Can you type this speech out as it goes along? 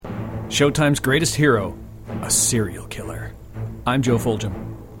Showtime's greatest hero, a serial killer. I'm Joe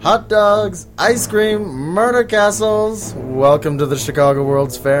Fulgham. Hot dogs, ice cream, murder castles. Welcome to the Chicago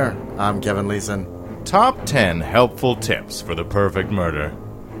World's Fair. I'm Kevin Leeson. Top 10 helpful tips for the perfect murder.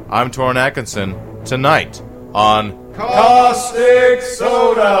 I'm Torrin Atkinson. Tonight on Caustic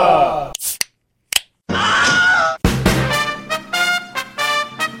Soda.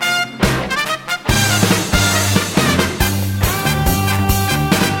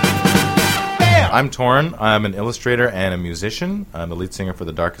 I'm Torrin. I'm an illustrator and a musician. I'm the lead singer for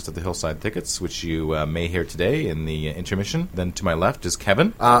the Darkest of the Hillside Thickets, which you may hear today in the intermission. Then to my left is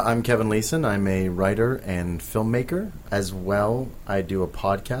Kevin. I'm Kevin Leeson. I'm a writer and filmmaker. As well, I do a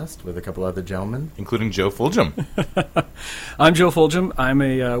podcast with a couple other gentlemen. Including Joe Fulgham. I'm Joe Fulgham. I'm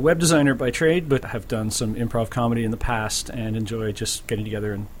a web designer by trade, but have done some improv comedy in the past and enjoy just getting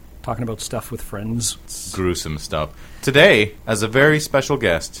together and talking about stuff with friends. Gruesome stuff. Today, as a very special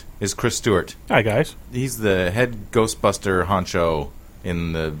guest, is Chris Stewart. Hi, guys. He's the head Ghostbuster honcho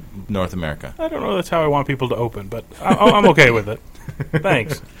in the North America. I don't know that's how I want people to open, but I'm okay with it.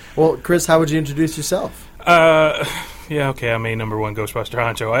 Thanks. Well, Chris, how would you introduce yourself? Yeah, okay, I'm a number one Ghostbuster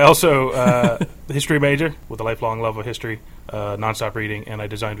honcho. I also history major with a lifelong love of history, nonstop reading, and I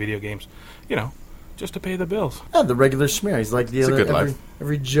design video games. You know, just to pay the bills. Yeah, the regular schmear. He's like the It's a other, good life.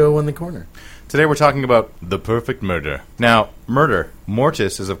 every Joe in the corner. Today we're talking about the perfect murder. Now, murder,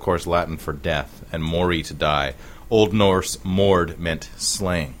 mortis is of course Latin for death, and mori to die. Old Norse mord meant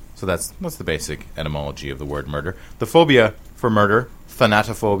slaying. So that's the basic etymology of the word murder. The phobia for murder,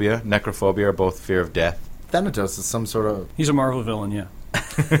 thanatophobia, necrophobia are both fear of death. Thanatos is some sort of... He's a Marvel villain, yeah.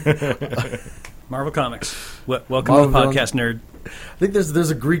 Marvel Comics. Welcome Marvel to the podcast, nerd. I think there's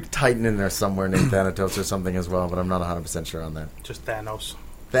a Greek titan in there somewhere named Thanatos or something as well, but I'm not 100% sure on that. Just Thanos.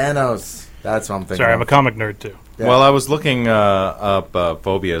 Thanos. That's what I'm thinking. Sorry, I'm a comic nerd, too. Yeah. While I was looking up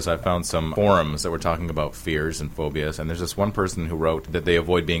phobias, I found some forums that were talking about fears and phobias, and there's this one person who wrote that they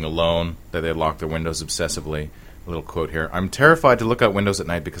avoid being alone, that they lock their windows obsessively. A little quote here. I'm terrified to look out windows at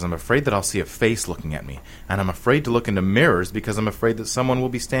night because I'm afraid that I'll see a face looking at me. And I'm afraid to look into mirrors because I'm afraid that someone will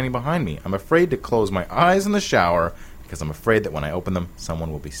be standing behind me. I'm afraid to close my eyes in the shower because I'm afraid that when I open them,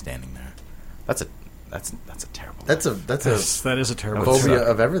 someone will be standing there. That's a terrible. That is a terrible phobia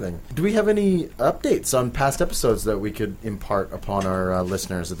of everything. Do we have any updates on past episodes that we could impart upon our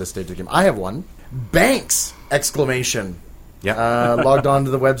listeners at this stage of the game? I have one. Banks! Exclamation. Yeah. Logged on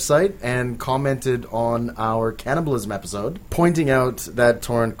to the website and commented on our cannibalism episode, pointing out that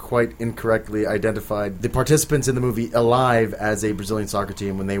Torrin quite incorrectly identified the participants in the movie Alive as a Brazilian soccer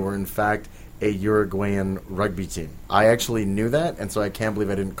team when they were in fact a Uruguayan rugby team. I actually knew that, and so I can't believe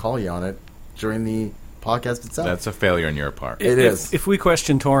I didn't call you on it during the podcast itself. That's a failure on your part. It is. If we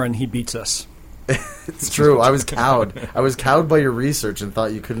question Torrin, he beats us. It's true. I was cowed. I was cowed by your research and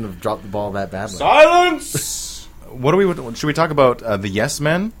thought you couldn't have dropped the ball that badly. Silence! Should we talk about the Yes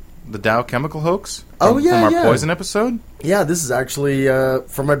Men, the Dow Chemical hoax? From our Poison episode? Yeah, this is actually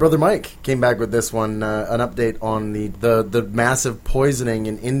from my brother Mike. Came back with this one, an update on the massive poisoning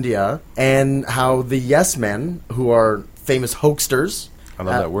in India and how the Yes Men, who are famous hoaxsters. I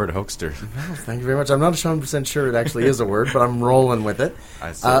love that word, hoaxster. Oh, thank you very much. I'm not 100% sure it actually is a word, but I'm rolling with it.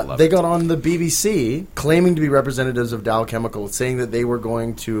 I still love they it. got on the BBC claiming to be representatives of Dow Chemical, saying that they were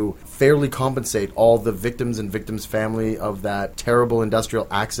going to fairly compensate all the victims and victims' family of that terrible industrial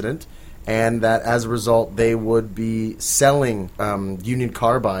accident, and that as a result they would be selling Union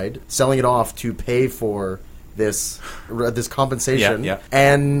Carbide, selling it off to pay for this compensation. Yeah.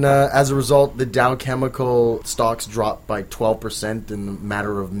 And as a result, the Dow Chemical stocks dropped by 12% in a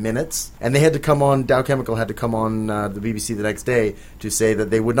matter of minutes. And Dow Chemical had to come on the BBC the next day to say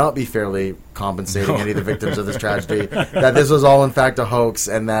that they would not be fairly compensating any of the victims of this tragedy, that this was all in fact a hoax,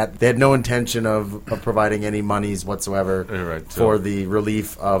 and that they had no intention of providing any monies whatsoever for the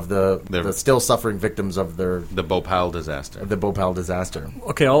relief of the still suffering victims of the Bhopal disaster. The Bhopal disaster.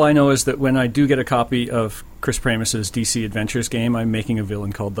 Okay, all I know is that when I do get a copy of Chris Pramus's DC Adventures game, I'm making a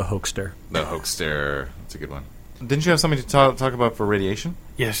villain called the Hoaxster. The Hoaxster. That's a good one. Didn't you have something to talk about for radiation?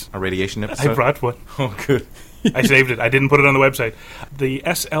 Yes. A radiation episode? I brought one. Oh, good. I saved it. I didn't put it on the website. The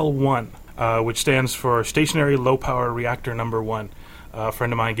SL1, which stands for Stationary Low Power Reactor Number 1. A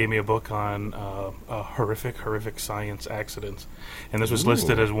friend of mine gave me a book on horrific science accidents, and this was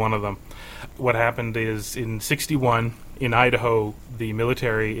listed as one of them. What happened is in 1961, in Idaho, the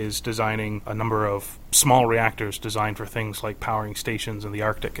military is designing a number of small reactors designed for things like powering stations in the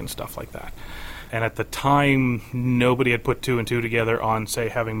Arctic and stuff like that. And at the time, nobody had put two and two together on, say,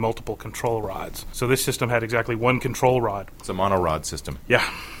 having multiple control rods. So this system had exactly one control rod. It's a monorod system. Yeah,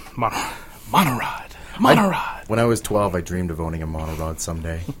 monorod. When I was 12, I dreamed of owning a monorod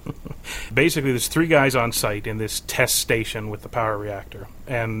someday. Basically, there's 3 guys on site in this test station with the power reactor,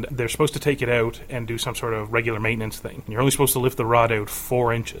 and they're supposed to take it out and do some sort of regular maintenance thing. And you're only supposed to lift the rod out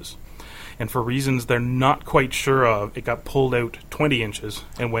 4 inches. And for reasons they're not quite sure of, it got pulled out 20 inches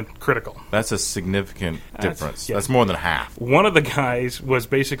and went critical. That's a significant difference. yeah. That's more than half. One of the guys was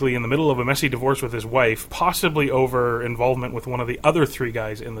basically in the middle of a messy divorce with his wife, possibly over involvement with one of the other 3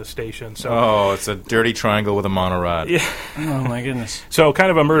 guys in the station. So, Oh, it's a dirty triangle with a monorod. yeah. Oh, my goodness. So kind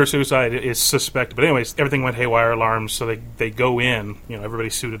of a murder-suicide is suspected. But anyways, everything went haywire, alarms, so they go in,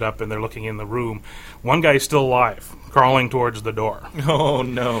 everybody's suited up and they're looking in the room. One guy's still alive, crawling towards the door. Oh,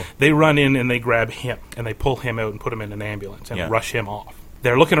 no. They run in and they grab him, and they pull him out and put him in an ambulance and Yeah. rush him off.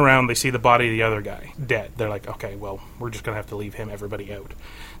 They're looking around, they see the body of the other guy, dead. They're like, okay, well, we're just going to have to leave everybody out.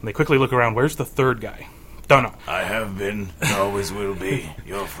 And they quickly look around, where's the 3rd guy? Don't know. I have been, always will be,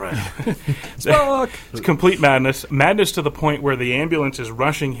 your friend. It's complete madness. Madness to the point where the ambulance is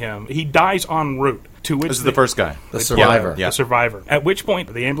rushing him. He dies en route. To which This is the first guy. The survivor. Yeah. The survivor. At which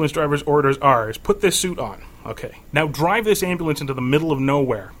point, the ambulance driver's orders are, is put this suit on. Okay. Now drive this ambulance into the middle of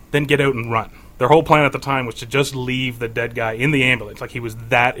nowhere, then get out and run. Their whole plan at the time was to just leave the dead guy in the ambulance, like he was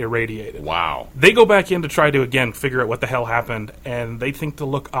that irradiated. Wow. They go back in to try to, again, figure out what the hell happened, and they think to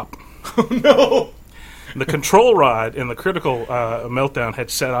look up. Oh, no. The control rod in the critical meltdown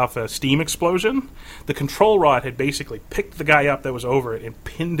had set off a steam explosion. The control rod had basically picked the guy up that was over it and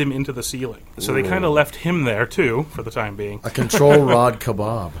pinned him into the ceiling. So they kind of left him there, too, for the time being. A control rod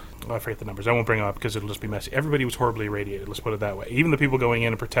kebab. I forget the numbers. I won't bring them up because it'll just be messy. Everybody was horribly irradiated, let's put it that way. Even the people going in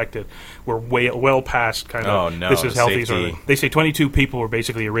and protected were well past kind of, this is healthy. Sort of. They say 22 people were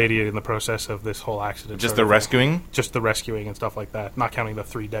basically irradiated in the process of this whole accident. Just the rescuing? Just the rescuing and stuff like that, not counting the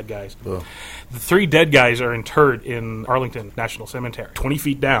 3 dead guys. Ugh. The 3 dead guys are interred in Arlington National Cemetery, 20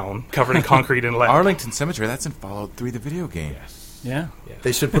 feet down, covered in concrete and lead. Arlington Cemetery, that's in Fallout 3, the video game. Yes. Yeah.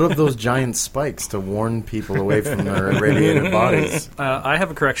 They should put up those giant spikes to warn people away from their irradiated bodies. I have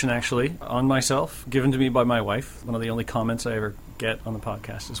a correction, actually, on myself, given to me by my wife. One of the only comments I ever get on the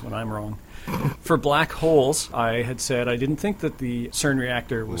podcast is when I'm wrong. For black holes, I had said I didn't think that the CERN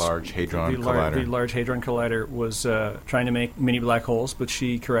reactor was... Large Hadron Collider. The Large Hadron Collider was trying to make mini black holes, but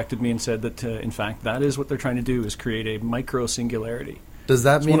she corrected me and said that, in fact, that is what they're trying to do, is create a micro-singularity. Does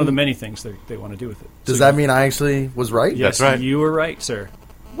that It's mean... one of the many things they want to do with it. Does that mean I actually was right? Yes, That's right. You were right, sir.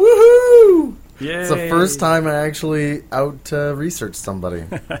 Woohoo! Yay. It's the first time I actually out-researched somebody.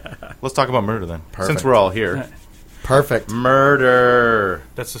 Let's talk about murder then. Perfect. Since we're all here. Perfect. Murder.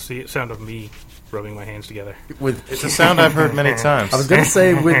 That's the sound of me rubbing my hands together. It's a sound I've heard many times. I was gonna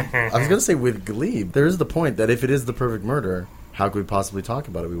say with glee. There is the point that if it is the perfect murder, how could we possibly talk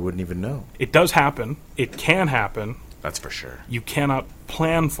about it? We wouldn't even know. It does happen. It can happen. That's for sure. You cannot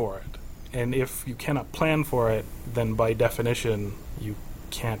plan for it. And if you cannot plan for it, then by definition, you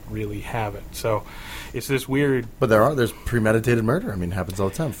can't really have it. So it's this weird... But there's premeditated murder. I mean, it happens all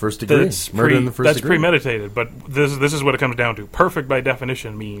the time. First degree. That's Murder in the first degree. premeditated, but this is what it comes down to. Perfect by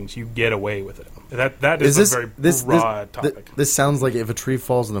definition means you get away with it. That is a very broad topic. This sounds like if a tree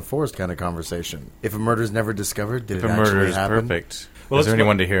falls in the forest kind of conversation. If a murder is never discovered, did If it a actually murder is happen? perfect, Well, is there let's-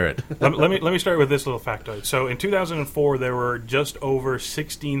 anyone to hear it? let me start with this little factoid. So in 2004, there were just over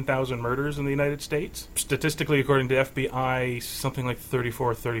 16,000 murders in the United States. Statistically, according to FBI, something like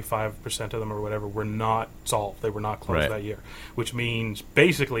 35% of them or whatever were not solved. They were not closed Right. that year, which means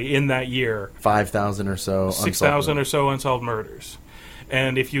basically in that year, 5,000 or so. 6,000 or so unsolved murders.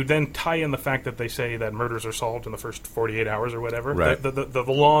 And if you then tie in the fact that they say that murders are solved in the first 48 hours or whatever, Right. the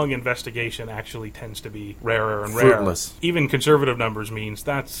long investigation actually tends to be rarer and rarer. Fruitless. Even conservative numbers means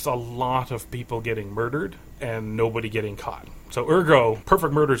that's a lot of people getting murdered and nobody getting caught. So ergo,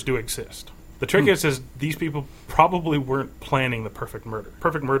 perfect murders do exist. The trick is these people probably weren't planning the perfect murder.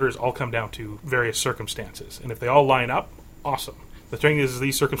 Perfect murders all come down to various circumstances. And if they all line up, awesome. The thing is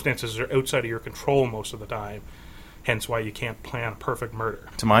these circumstances are outside of your control most of the time. Hence why you can't plan a perfect murder.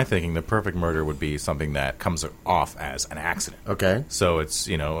 To my thinking, the perfect murder would be something that comes off as an accident. Okay. So it's,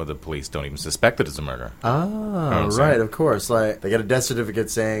 the police don't even suspect that it's a murder. Ah, I'm right, saying. of course. Like they get a death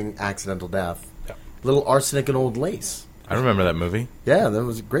certificate saying accidental death. Yeah. Little arsenic and old lace. I remember that movie. Yeah, that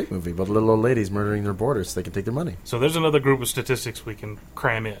was a great movie about little old ladies murdering their boarders so they can take their money. So there's another group of statistics we can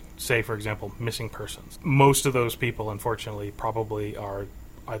cram in. Say, for example, missing persons. Most of those people, unfortunately, probably are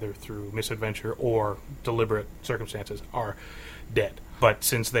either through misadventure or deliberate circumstances are dead. But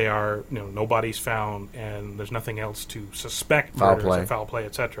since they are, nobody's found and there's nothing else to suspect Foul murders play. and foul play,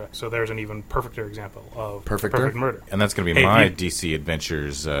 etc. So there's an even perfecter example of Perfecter? perfect murder. And that's going to be Hey, my you- DC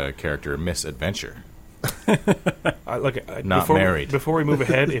Adventures character, Misadventure. Look, Not married. Before we move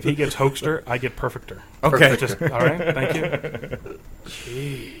ahead, if he gets hoaxer, I get perfecter. Okay. Just, all right, thank you.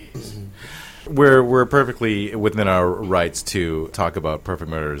 We're perfectly within our rights to talk about perfect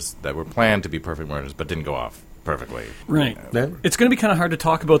murders that were planned to be perfect murders but didn't go off perfectly. Right. Yeah. It's going to be kind of hard to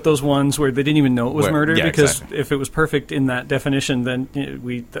talk about those ones where they didn't even know it was murder, yeah, because exactly. if it was perfect in that definition, then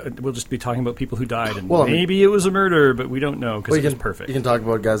we'll just be talking about people who died, and Well, I mean- maybe it was a murder, but we don't know because Well, it was perfect. You can talk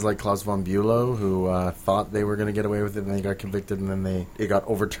about guys like Klaus von Bülow, who thought they were going to get away with it, and they got convicted, and then it got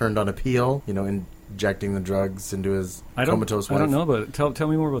overturned on appeal. Injecting the drugs into his comatose wife. I don't know about it. Tell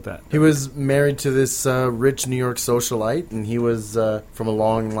me more about that. He was married to this rich New York socialite, and he was from a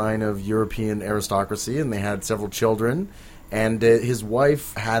long line of European aristocracy, and they had several children. And his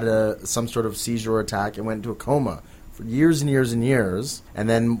wife had some sort of seizure attack and went into a coma for years and years and years. And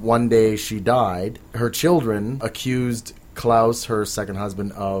then one day she died. Her children accused Klaus, her second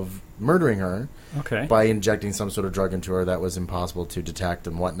husband, of murdering her. Okay. By injecting some sort of drug into her that was impossible to detect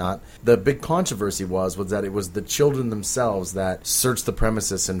and whatnot. The big controversy was that it was the children themselves that searched the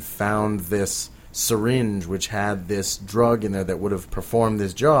premises and found this syringe which had this drug in there that would have performed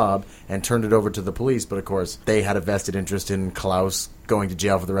this job, and turned it over to the police. But of course, they had a vested interest in Klaus going to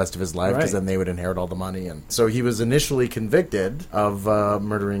jail for the rest of his life, because Right. then they would inherit all the money. And so he was initially convicted of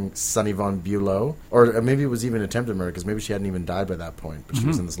murdering Sunny von Bülow, or maybe it was even attempted murder, because maybe she hadn't even died by that point, but she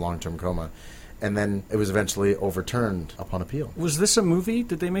was in this long-term coma. And then it was eventually overturned upon appeal. Was this a movie?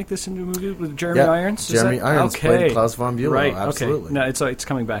 Did they make this into a movie with Jeremy Irons? Is Jeremy that- Irons okay. played Klaus von Bülow. Right. Absolutely. Okay. No, it's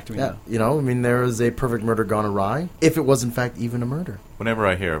coming back to me Yeah, now. there is a perfect murder gone awry, if it was in fact even a murder. Whenever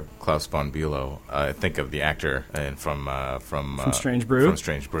I hear Klaus von Bülow, I think of the actor from Strange Brew? From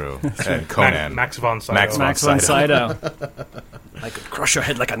Strange Brew and Conan. Max von Sydow. Max von Sydow. I could crush your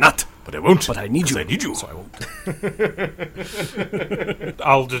head like a nut, But I won't. but I need you. 'Cause I need you. So I won't.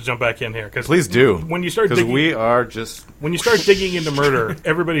 I'll just jump back in here because Please do. When you start because digging, we are just when you start digging into murder,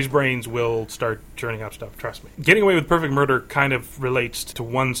 everybody's brains will start churning up stuff. Trust me. Getting away with perfect murder kind of relates to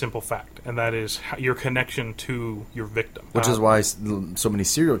one simple fact, and that is your connection to your victim. Which is why so many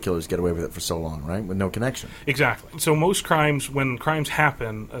serial killers get away with it for so long, right? With no connection. Exactly. So most crimes, when crimes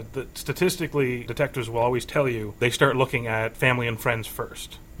happen, statistically, detectives will always tell you they start looking at family and friends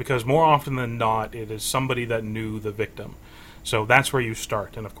first, because more often than not, it is somebody that knew the victim. So that's where you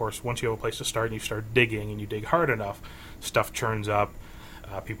start. And of course, once you have a place to start and you start digging and you dig hard enough, stuff churns up.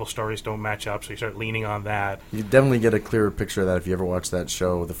 People's stories don't match up, so you start leaning on that. You definitely get a clearer picture of that if you ever watch that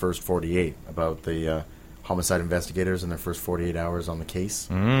show, The First 48, about the homicide investigators and their first 48 hours on the case.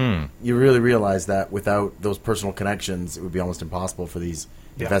 You really realize that without those personal connections, it would be almost impossible for these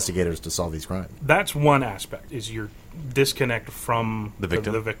investigators to solve these crimes. That's one aspect, is your disconnect from The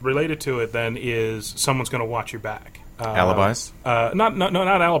victim. Related to it, then, is someone's going to watch your back. alibis.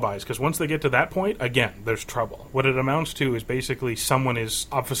 Not alibis, because once they get to that point, again, there's trouble. What it amounts to is basically someone is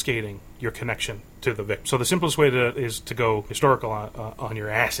obfuscating your connection to the victim. So the simplest way is to go historical on your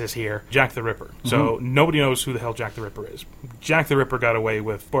asses here. Jack the Ripper. So nobody knows who the hell Jack the Ripper is. Jack the Ripper got away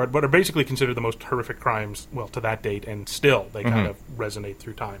with what are basically considered the most horrific crimes, well, to that date, and still they kind of resonate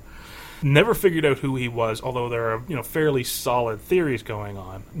through time. Never figured out who he was, although there are fairly solid theories going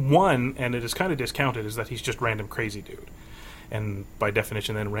on. One, and it is kind of discounted, is that he's just random crazy dude. And by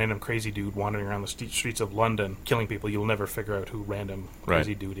definition, then, random crazy dude wandering around the streets of London, killing people, you'll never figure out who random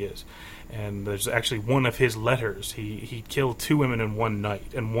crazy dude is. And there's actually one of his letters. He killed 2 women in one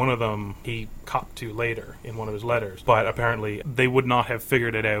night, and one of them he copped to later in one of his letters. But apparently, they would not have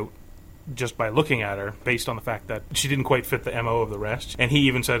figured it out just by looking at her, based on the fact that she didn't quite fit the MO of the rest. And he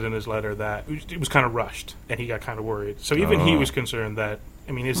even said in his letter that it was kind of rushed, and he got kind of worried. So even he was concerned that,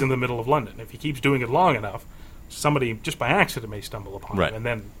 he's in the middle of London. If he keeps doing it long enough, somebody just by accident may stumble upon him, and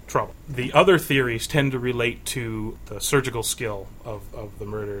then trouble. The other theories tend to relate to the surgical skill of the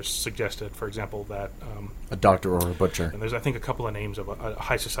murders suggested. For example, that A doctor or a butcher. and there's, I think, a couple of names of a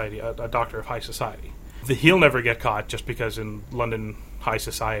high society, a doctor of high society. He'll never get caught just because in London high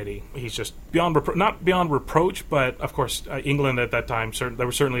society he's just not beyond reproach, but of course England at that time, there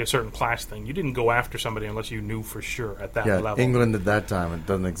was certainly a certain class thing. You didn't go after somebody unless you knew for sure at that level. England at that time, it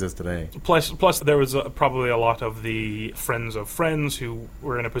doesn't exist today. Plus there was probably a lot of the friends of friends who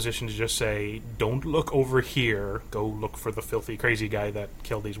were in a position to just say, don't look over here, go look for the filthy crazy guy that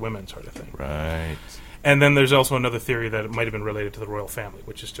killed these women, sort of thing. Right. And then there's also another theory that it might have been related to the royal family,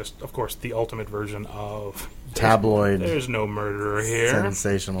 which is just, of course, the ultimate version of Tabloid There's no murderer here.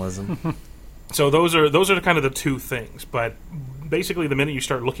 sensationalism. So those are kind of the two things. But basically, the minute you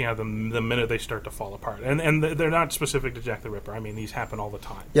start looking at them, the minute they start to fall apart, and they're not specific to Jack the Ripper. These happen all the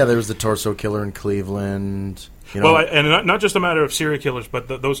time. Yeah, there was the torso killer in Cleveland. Well, and not just a matter of serial killers, but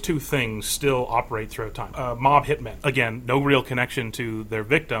those two things still operate throughout time. Mob hitmen, again, no real connection to their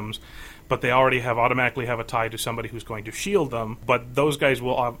victims, but they already automatically have a tie to somebody who's going to shield them. But those guys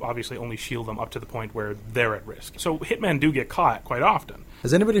will obviously only shield them up to the point where they're at risk. So hitmen do get caught quite often.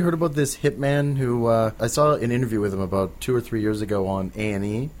 Has anybody heard about this hitman who I saw an interview with him about 2 or 3 years ago on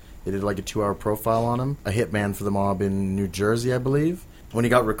A&E? They did like a 2-hour profile on him. A hitman for the mob in New Jersey, I believe. When he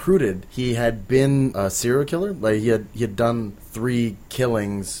got recruited, he had been a serial killer. Like he had done 3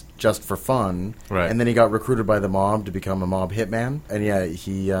 killings just for fun, right. And then he got recruited by the mob to become a mob hitman. And yeah,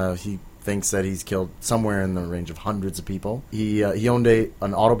 he thinks that he's killed somewhere in the range of hundreds of people. He owned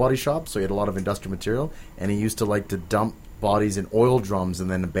an auto body shop, so he had a lot of industrial material, and he used to like to dump bodies in oil drums and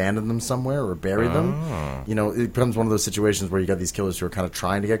then abandon them somewhere or bury them. You know, it becomes one of those situations where you got these killers who are kind of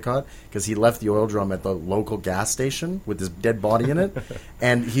trying to get caught, because he left the oil drum at the local gas station with his dead body in it,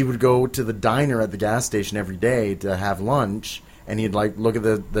 and he would go to the diner at the gas station every day to have lunch, and he'd like look at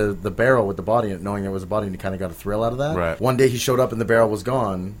the barrel with the body in it, knowing there was a body, and he kind of got a thrill out of that. Right. One day he showed up and the barrel was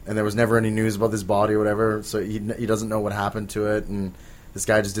gone, and there was never any news about this body or whatever, so he doesn't know what happened to it, and this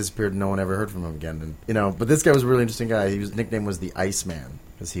guy just disappeared and no one ever heard from him again. And but this guy was a really interesting guy. His nickname was the Iceman,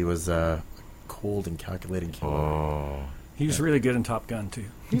 because he was a cold and calculating killer. Oh. He was really good in Top Gun, too.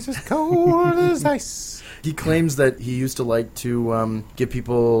 He's as cold as ice. He claims that he used to like to give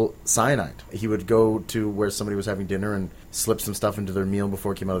people cyanide. He would go to where somebody was having dinner and slip some stuff into their meal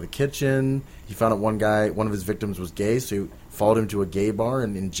before it came out of the kitchen. He found out one of his victims was gay, so he followed him to a gay bar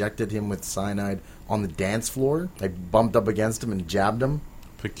and injected him with cyanide on the dance floor. Like, bumped up against him and jabbed him.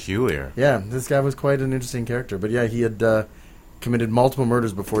 Peculiar. Yeah, this guy was quite an interesting character. But yeah, he had committed multiple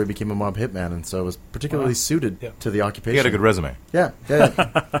murders before he became a mob hitman, and so was particularly suited to the occupation. He had a good resume. Yeah.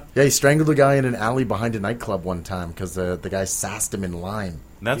 Yeah, he strangled a guy in an alley behind a nightclub one time because the guy sassed him in line.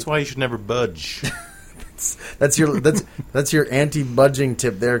 That's why you should never budge. That's your anti-budging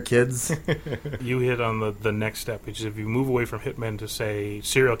tip there, kids. You hit on the next step, which is if you move away from hitmen to, say,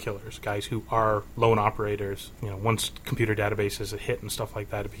 serial killers, guys who are lone operators. You know, once computer databases hit and stuff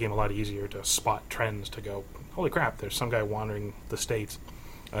like that, it became a lot easier to spot trends, to go, holy crap, there's some guy wandering the states.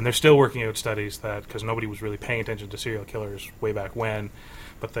 And they're still working out studies that, because nobody was really paying attention to serial killers way back when,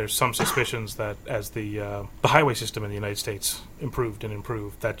 but there's some suspicions that as the highway system in the United States improved,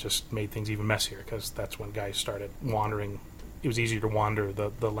 that just made things even messier, because that's when guys started wandering. It was easier to wander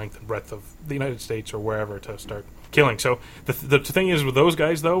the length and breadth of the United States or wherever to start killing. So the thing is with those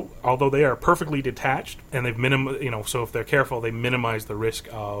guys, though, although they are perfectly detached and they've so if they're careful, they minimize the risk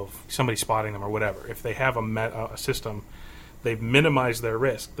of somebody spotting them or whatever. If they have a system, they've minimized their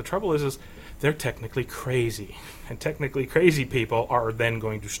risk. The trouble is they're technically crazy. And technically crazy people are then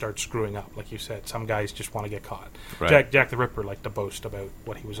going to start screwing up. Like you said, some guys just want to get caught. Right. Jack the Ripper liked to boast about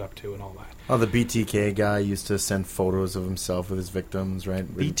what he was up to and all that. Oh, the BTK guy used to send photos of himself with his victims, right?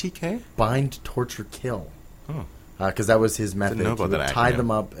 BTK? Bind, torture, kill. Oh. Because that was his method. Didn't know about he would that tie acronym.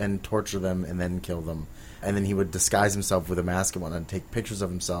 them up and torture them and then kill them. And then he would disguise himself with a mask and whatnot and take pictures of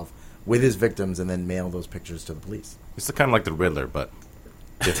himself with his victims and then mail those pictures to the police. It's kind of like the Riddler, but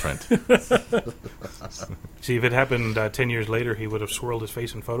different. See, if it happened 10 years later, he would have swirled his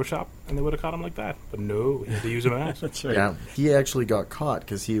face in Photoshop, and they would have caught him like that. But no, he had to use a mask. That's right. Yeah, he actually got caught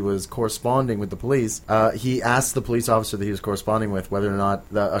because he was corresponding with the police. He asked the police officer that he was corresponding with whether or not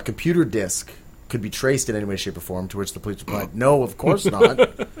a computer disk could be traced in any way, shape, or form, to which the police replied, no, of course not.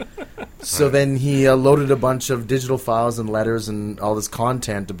 So then he loaded a bunch of digital files and letters and all this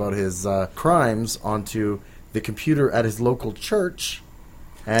content about his crimes onto the computer at his local church.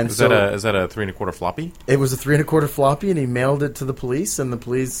 And is that a 3 1/4 floppy? It was a 3 1/4 floppy, and he mailed it to the police, and the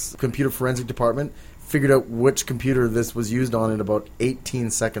police computer forensic department figured out which computer this was used on in about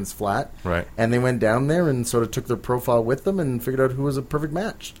 18 seconds flat. Right. And they went down there and sort of took their profile with them and figured out who was a perfect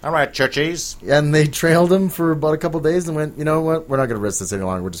match. All right, churchies. And they trailed him for about a couple of days and went, you know what, we're not going to risk this any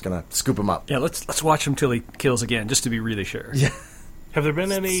longer. We're just going to scoop him up. Yeah, let's watch him till he kills again, just to be really sure. Yeah. Have there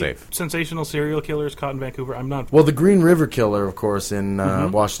been any Safe. sensational serial killers caught in Vancouver? I'm not... Well, the Green River Killer, of course, in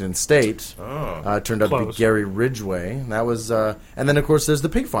Washington State, turned out to be Close. Gary Ridgway. And that was, and then, of course, there's the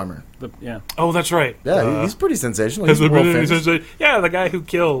pig farmer. Yeah. Oh, that's right. Yeah, he's pretty sensational. Has He's there been world any famous. the guy who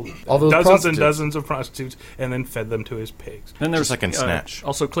killed All those dozens prostitutes. and dozens of prostitutes and then fed them to his pigs. Then there's Just like in Snatch.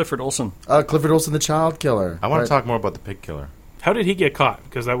 Also Clifford Olson. Clifford Olson, the child killer. I want Right. to talk more about the pig killer. How did he get caught?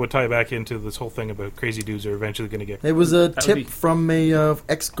 Because that would tie back into this whole thing about crazy dudes are eventually going to get... It was a That would tip be- from a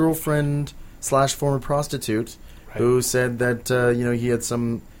ex-girlfriend / former prostitute who said that he had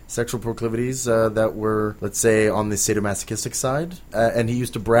some sexual proclivities that were, let's say, on the sadomasochistic side, and he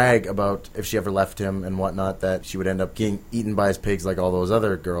used to brag about if she ever left him and whatnot that she would end up getting eaten by his pigs like all those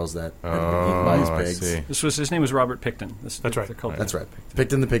other girls that had been eaten by his I pigs. see. His name was Robert Picton. That's right. They're called That's right.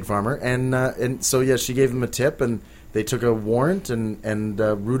 Picton the pig farmer, and so yeah, she gave him a tip, and They took a warrant and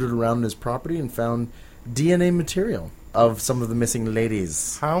rooted around his property and found DNA material of some of the missing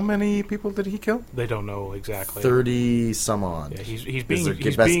ladies. How many people did he kill? They don't know exactly. 30 some odd. Yeah, he's Is being their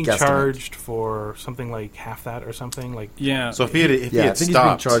he's best being guesstimate. charged for something like half that or something like. Yeah. So if he had I stopped, think he's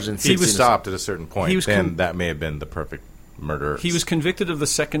being charged in if he 16 or stopped at a certain point, He was then that may have been the perfect murder. He was convicted of the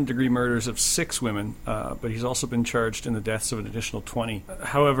second-degree murders of 6 women, but he's also been charged in the deaths of an additional 20.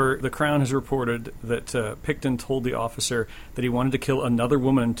 However, the Crown has reported that Picton told the officer that he wanted to kill another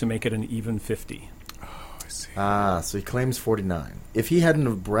woman to make it an even 50. So he claims 49. If he hadn't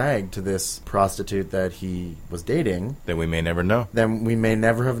have bragged to this prostitute that he was dating, Then we may never know. then we may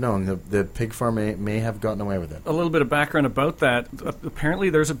never have known. The pig farm may have gotten away with it. A little bit of background about that. Apparently,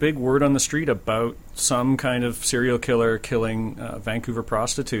 there's a big word on the street about some kind of serial killer killing Vancouver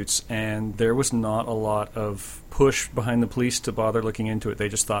prostitutes, and there was not a lot of push behind the police to bother looking into it. They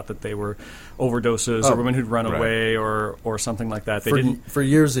just thought that they were overdoses or women who'd run right. away or something like that. They For, didn't. for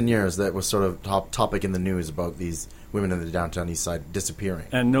years and years, that was sort of topic in the news about these women in the downtown east side disappearing.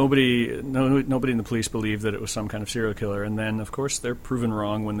 And nobody in the police believed that it was some kind of serial killer. And then, of course, they're proven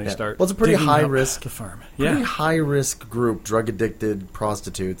wrong when they Yeah. start. Well, it's a pretty digging high up risk- the farm. Pretty Yeah. high-risk group, drug-addicted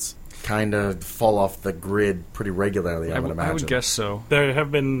prostitutes, kind of fall off the grid pretty regularly, I would imagine. I would guess so. There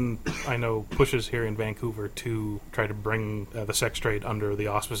have been, I know, pushes here in Vancouver to try to bring the sex trade under the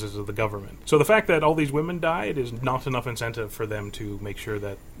auspices of the government. So the fact that all these women died is not enough incentive for them to make sure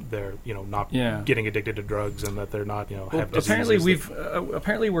that they're, not Yeah. getting addicted to drugs and that they're not, Well, have diseases. apparently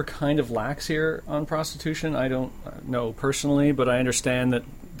apparently we're kind of lax here on prostitution. I don't know personally, but I understand that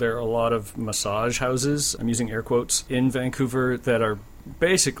there are a lot of massage houses, I'm using air quotes, in Vancouver that are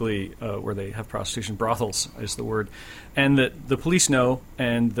basically where they have prostitution. Brothels is the word. And that the police know,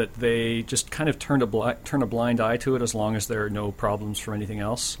 and that they just kind of turn a blind eye to it as long as there are no problems for anything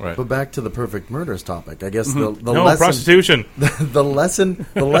else. Right. But back to the perfect murders topic. I guess the no lesson, prostitution. the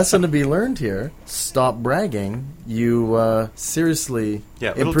lesson to be learned here: stop bragging. You seriously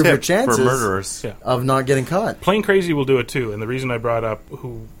little improve your tip chances for murderers. Yeah. of not getting caught. Plain Crazy will do it too. And the reason I brought up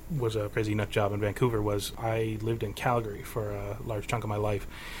who was a crazy nut job in Vancouver was I lived in Calgary for a large chunk of my life.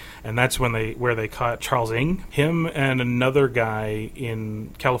 And that's where they caught Charles Ng. Him and another guy in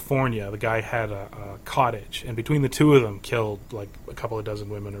California. The guy had a cottage, and between the two of them, killed like a couple of dozen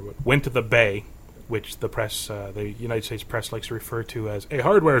women. Or went to the Bay, which the press, the United States press, likes to refer to as a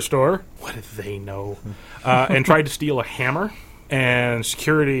hardware store. What did they know? And tried to steal a hammer. And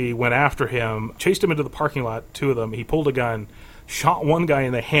security went after him, chased him into the parking lot. Two of them. He pulled a gun, shot one guy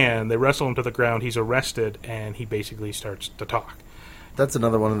in the hand. They wrestle him to the ground. He's arrested, and he basically starts to talk. That's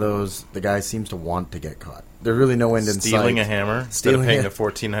another one of those. The guy seems to want to get caught. There's really no end in sight. Stealing a hammer instead of Stealing paying a- the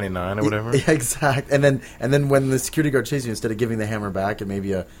 $14.99 or whatever. Yeah, exact. And then when the security guard chases you, instead of giving the hammer back and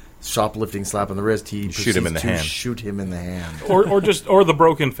maybe a shoplifting slap on the wrist, he shoot him in the proceeds to hand. Shoot him in the hand. or the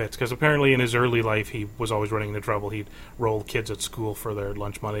broken fits, because apparently in his early life he was always running into trouble. He'd roll kids at school for their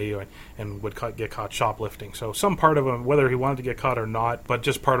lunch money and would get caught shoplifting. So some part of him, whether he wanted to get caught or not, but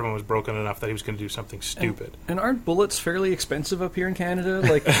just part of him was broken enough that he was going to do something stupid. And aren't bullets fairly expensive up here in Canada?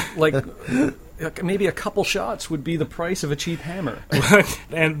 Like maybe a couple shots would be the price of a cheap hammer.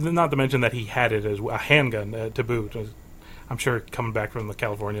 And not to mention that he had it as a handgun to boot. I'm sure coming back from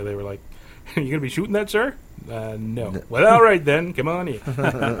California, they were like, "You going to be shooting that, sir?" No. Well, all right then. Come on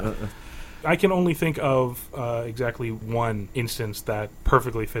in. I can only think of exactly one instance that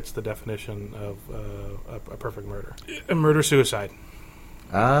perfectly fits the definition of a perfect murder. A murder-suicide.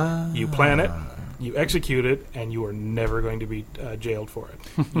 You plan it, you execute it, and you are never going to be jailed for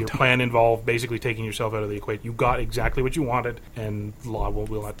it. Your plan involved basically taking yourself out of the equation. You got exactly what you wanted, and law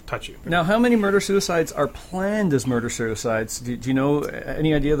will not touch you. Now, how many murder-suicides are planned as murder-suicides? Do you know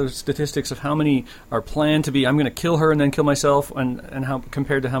any idea of the statistics of how many are planned to be, I'm going to kill her and then kill myself, and how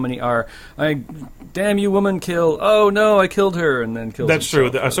compared to how many are, damn you, woman, kill, oh, no, I killed her, and then kill That's true.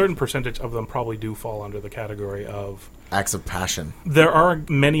 A certain percentage of them probably do fall under the category of... Acts of passion. There are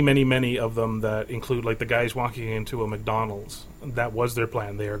many, many, many of them that include, like, the guys walking into a McDonald's. That was their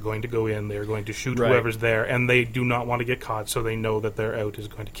plan. They are going to go in, they are going to shoot Right. whoever's there, and they do not want to get caught, so they know that their out is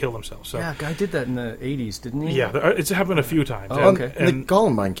going to kill themselves. So, Yeah, a guy did that in the 80s, didn't he? yeah, it's happened a few times. Oh, And- okay. The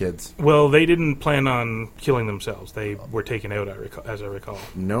Columbine kids. well, they didn't plan on killing themselves. They were taken out, as I recall.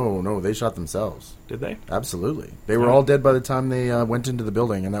 No, they shot themselves. Did they? Absolutely. They were all dead by the time they went into the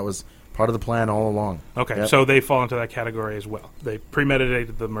building, and that was part of the plan all along. Okay, Yep. so they fall into that category as well. They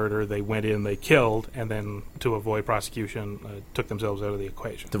premeditated the murder, they went in, they killed, and then, to avoid prosecution, took themselves out of the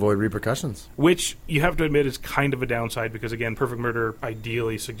equation. To avoid repercussions. Which, you have to admit, is kind of a downside, because, again, perfect murder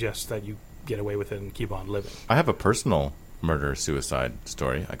ideally suggests that you get away with it and keep on living. I have a personal murder-suicide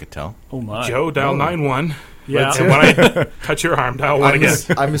story, I could tell. Oh, my. Joe, dial 9-1. Yeah. And when I touch your arm, dial 1 again.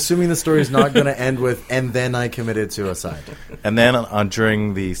 I'm assuming the story is not going to end with, and then I committed suicide. And then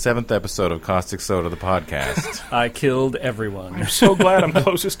during the 7th episode of Caustic Soda, the podcast, I killed everyone. I'm so glad I'm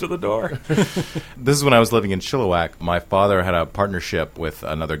closest to the door. this is when I was living in Chilliwack. My father had a partnership with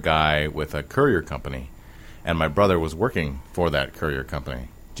another guy with a courier company, and my brother was working for that courier company.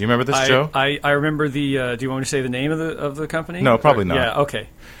 Do you remember this, Joe? I remember the. Do you want me to say the name of the company? No, probably not. Yeah, okay,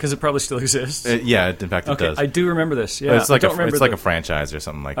 because it probably still exists. Yeah, in fact, it okay, does. I do remember this. Yeah, It's like I don't remember a franchise or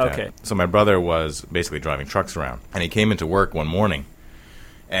something like that. Okay. So my brother was basically driving trucks around, and he came into work one morning,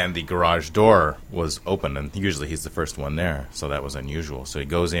 and the garage door was open, and usually he's the first one there, so that was unusual. So he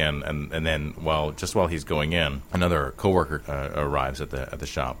goes in, and then while he's going in, another coworker arrives at the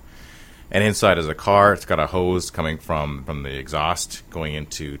shop. And inside is a car. It's got a hose coming from the exhaust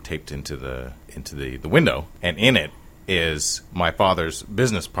taped into the window. And in it is my father's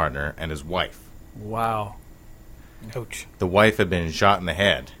business partner and his wife. Wow. Ouch. The wife had been shot in the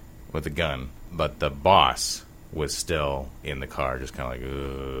head with a gun, but the boss was still in the car, just kind of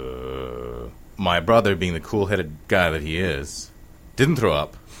like, ugh. My brother, being the cool-headed guy that he is, didn't throw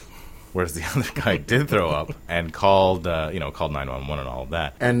up. Whereas the other guy did throw up and called 911 and all of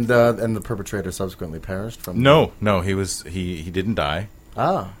that. And the perpetrator subsequently perished from. No, he didn't die.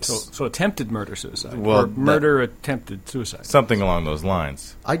 Ah, So attempted murder-suicide. Well, or murder-attempted suicide. Something along those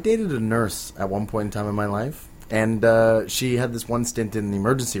lines. I dated a nurse at one point in time in my life, and she had this one stint in the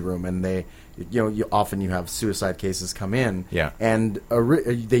emergency room, and they, often you have suicide cases come in, Yeah. and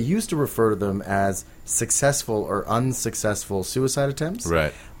they used to refer to them as successful or unsuccessful suicide attempts.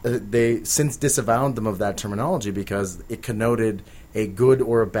 Right. They since disavowed them of that terminology because it connoted a good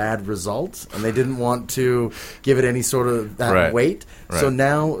or a bad result, and they didn't want to give it any sort of that Right. weight. Right. So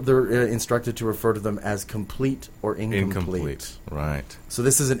now they're instructed to refer to them as complete or incomplete. Right. So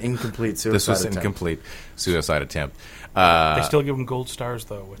this is an incomplete suicide This was attempt. incomplete suicide attempt. They still give them gold stars,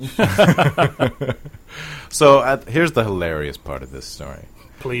 though. Which, So here's the hilarious part of this story.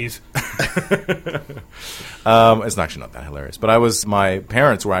 please. It's actually not that hilarious. But my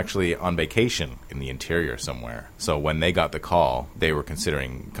parents were actually on vacation in the interior somewhere. So when they got the call, they were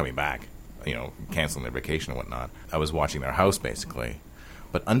considering coming back, canceling their vacation and whatnot. I was watching their house, basically.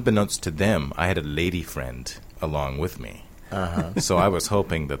 But unbeknownst to them, I had a lady friend along with me. Uh-huh. So I was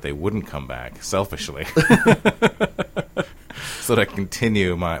hoping that they wouldn't come back, selfishly, so that I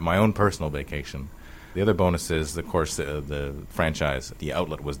continue my own personal vacation. The other bonus is, of course, the franchise, the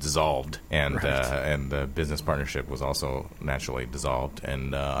outlet was dissolved, and the business partnership was also naturally dissolved,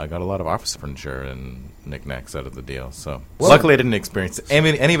 and I got a lot of office furniture and knickknacks out of the deal. So luckily, I didn't experience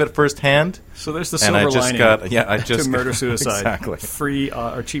any of it firsthand. So there's the And I silver just lining got to murder-suicide. Exactly. Free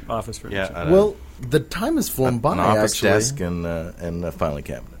or cheap office furniture. Yeah. Well, the time has flown by, an office actually. desk and a filing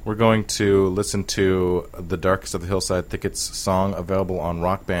cabinet. We're going to listen to The Darkest of the Hillside Thickets song, available on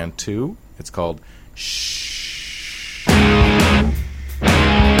Rock Band 2. It's called Shh.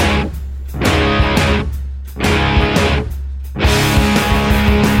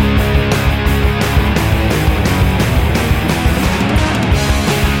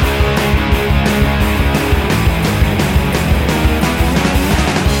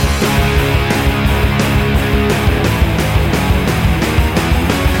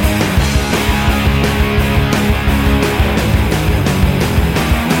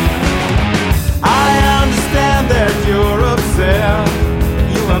 I understand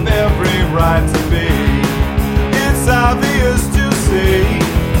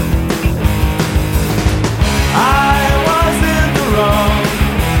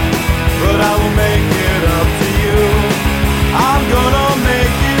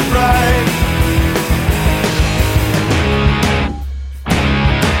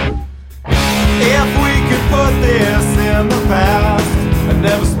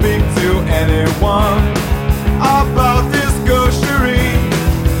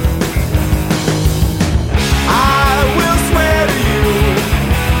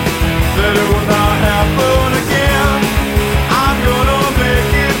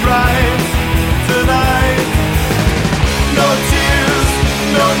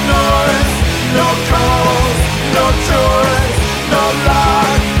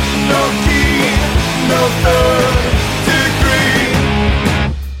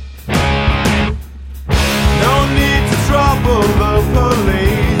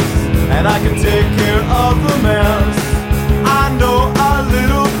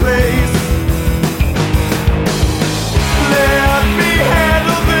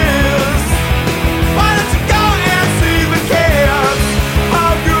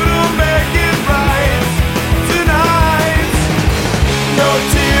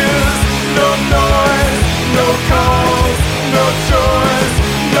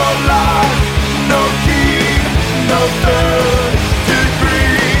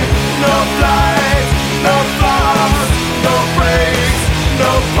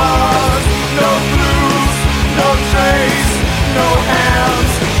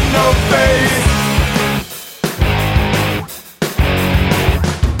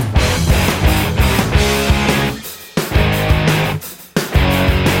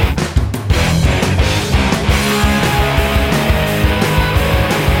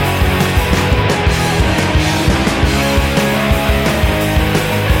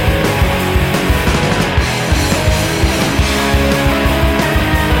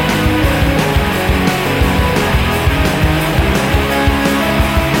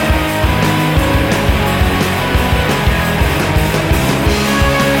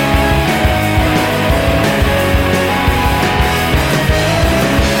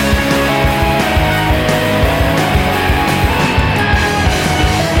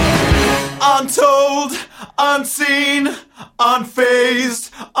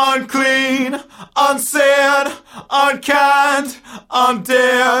unfazed, unclean, unsaid, unkind,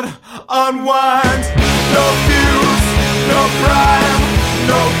 undead, unwind. No fuse, no crime,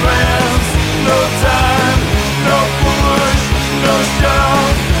 no plans, no time, no push, no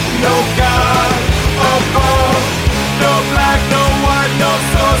shove, no God above, no black, no white, no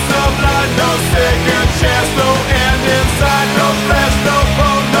source of light, no second chance, no end inside, no flesh, no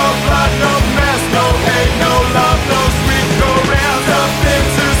bone, no blood, no mess, no hate, no love, no sweet romance, nothing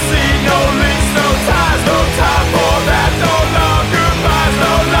to see, no links, no ties, no time for that, no love, goodbyes,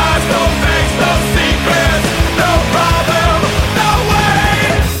 no lies, no thanks, no secrets, no problem, no way.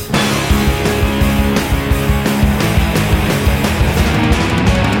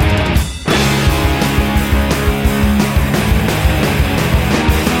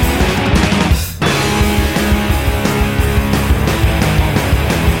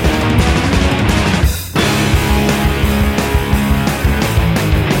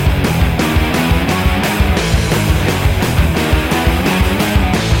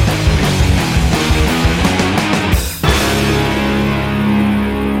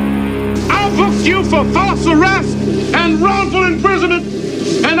 I'll book you for false arrest and wrongful imprisonment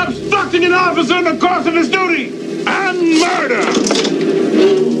and obstructing an officer in the course of his duty and murder.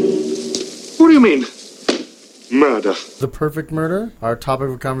 What do you mean, murder? The Perfect Murder, our topic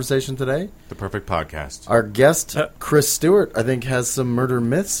of conversation today. The perfect podcast. Our guest, Chris Stewart, I think has some murder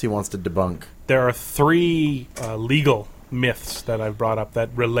myths he wants to debunk. There are three legal myths that I've brought up that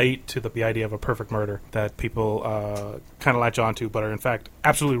relate to the idea of a perfect murder that people kind of latch onto but are in fact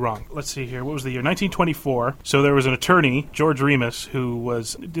absolutely wrong. Let's see here. What was the year? 1924. So there was an attorney, George Remus, who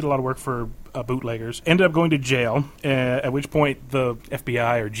did a lot of work for bootleggers, ended up going to jail, at which point the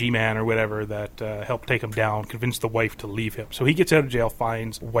FBI or G-Man or whatever that helped take him down convinced the wife to leave him. So he gets out of jail,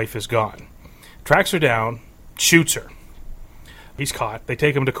 finds wife is gone. Tracks her down, shoots her. He's caught. They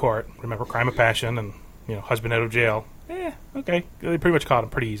take him to court. Remember, crime of passion and, husband out of jail. Okay. They pretty much caught him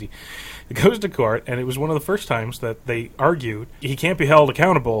pretty easy. It goes to court, and it was one of the first times that they argued he can't be held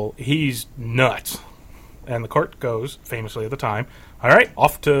accountable. He's nuts. And the court goes, famously at the time, all right,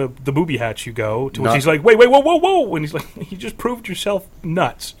 off to the booby hatch you go. To which he's like, wait, whoa. And he's like, you just proved yourself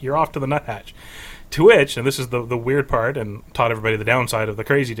nuts. You're off to the nut hatch. To which, and this is the weird part, and taught everybody the downside of the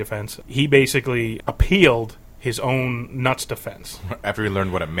crazy defense, he basically appealed his own nuts defense. After he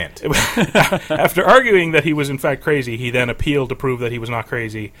learned what it meant. After arguing that he was in fact crazy, he then appealed to prove that he was not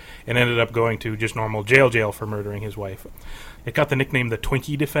crazy and ended up going to just normal jail for murdering his wife. It got the nickname the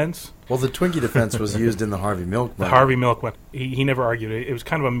Twinkie defense. Well, the Twinkie defense was used in the Harvey Milk one. The Harvey Milk one. He never argued it. It was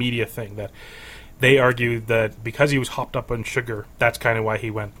kind of a media thing that they argued that because he was hopped up on sugar, that's kind of why he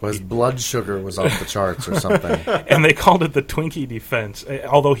went. His blood sugar was off the charts or something. And they called it the Twinkie defense,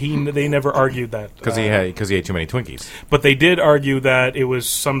 although they never argued that. Because he ate too many Twinkies. But they did argue that it was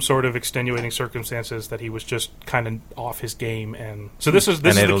some sort of extenuating circumstances, that he was just kind of off his game. And so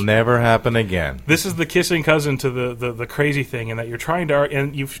it'll never happen again. This is the kissing cousin to the crazy thing, in that you're trying to,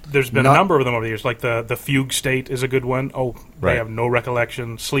 and there's been a number of them over the years, like the fugue state is a good one. They have no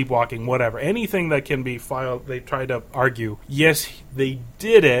recollection, sleepwalking, whatever. Anything that can be filed, they try to argue, yes, they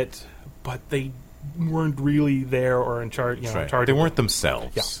did it, but they weren't really there or in charge. They weren't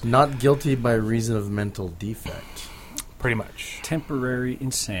themselves. Yeah. Not guilty by reason of mental defect. Pretty much. Temporary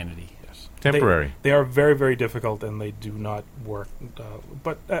insanity. Yes. Temporary. They are very, very difficult, and they do not work.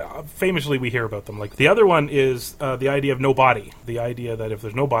 But famously, we hear about them. Like the other one is the idea of no body. The idea that if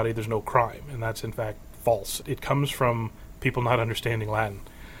there's no body, there's no crime, and that's in fact false. It comes from people not understanding Latin.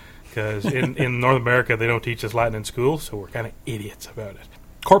 Because in North America, they don't teach us Latin in school, so we're kind of idiots about it.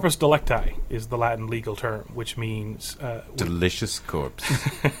 Corpus delicti is the Latin legal term, which means... delicious corpse.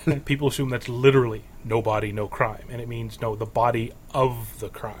 People assume that's literally no body, no crime. And it means, no, the body of the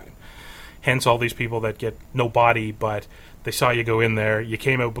crime. Hence all these people that get no body, but they saw you go in there, you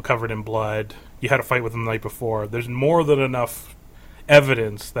came out covered in blood, you had a fight with them the night before. There's more than enough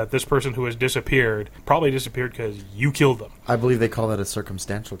evidence that this person who has disappeared probably disappeared because you killed them. I believe they call that a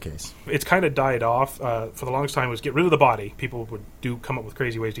circumstantial case. It's kind of died off. For the longest time, it was get rid of the body. People would come up with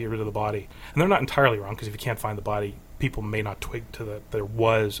crazy ways to get rid of the body. And they're not entirely wrong, because if you can't find the body, people may not twig to that there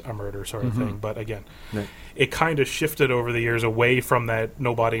was a murder sort of thing. But again, it kind of shifted over the years away from that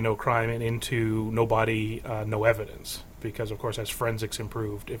no body, no crime, and into no body, no evidence. Because, of course, as forensics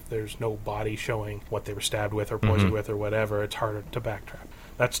improved, if there's no body showing what they were stabbed with or poisoned with or whatever, it's harder to backtrack.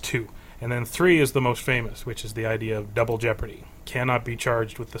 That's 2. And then 3 is the most famous, which is the idea of double jeopardy. Cannot be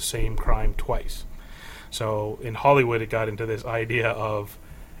charged with the same crime twice. So in Hollywood, it got into this idea of...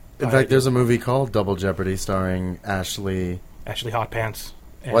 In fact, there's a movie called Double Jeopardy starring Ashley Hot Pants.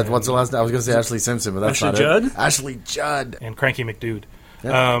 What's the last name? I was going to say Ashley Simpson, but that's Ashley not Judd? it. Ashley Judd. And Cranky McDude.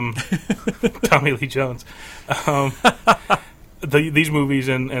 Yeah. Tommy Lee Jones. These movies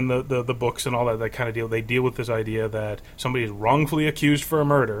and the books and all that kind of deal, they deal with this idea that somebody is wrongfully accused for a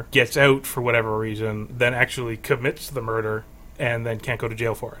murder, gets out for whatever reason, then actually commits the murder, and then can't go to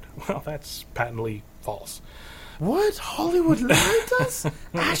jail for it. Well, that's patently false. What? Hollywood lied to us?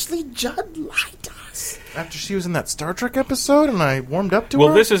 Ashley Judd lied to us? After she was in that Star Trek episode and I warmed up to Well,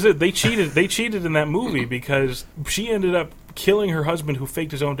 her? this is it. They cheated in that movie because she ended up killing her husband who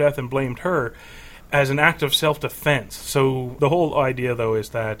faked his own death and blamed her as an act of self-defense. So the whole idea, though, is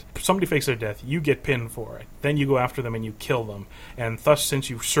that somebody fakes their death, you get pinned for it. Then you go after them and you kill them. And thus, since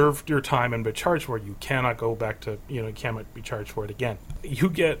you've served your time and been charged for it, you cannot go back to, you cannot be charged for it again. You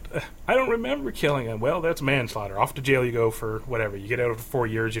get, I don't remember killing him. Well, that's manslaughter. Off to jail you go for whatever. You get out for 4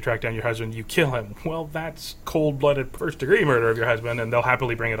 years, you track down your husband, you kill him. Well, that's cold-blooded first-degree murder of your husband, and they'll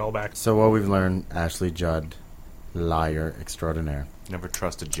happily bring it all back. So what we've learned, Ashley Judd, liar extraordinaire. Never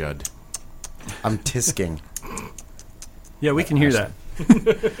trusted Judd. I'm tisking. Yeah, we can hear that.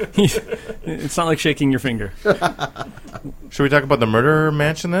 It's not like shaking your finger. Should we talk about the murder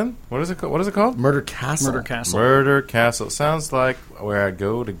mansion then? What is it called? Murder Castle. Murder Castle. Murder Castle. Sounds like where I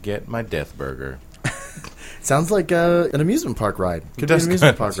go to get my death burger. Sounds like an amusement park ride. Could be Does an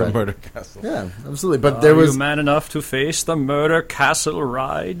amusement kind of park ride. Murder Castle. Yeah, absolutely. But Are there was you man enough to face the Murder Castle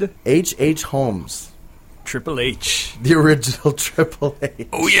ride? H.H. Holmes, Triple H. the original Triple H.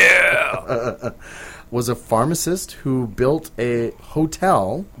 Oh, yeah! Was a pharmacist who built a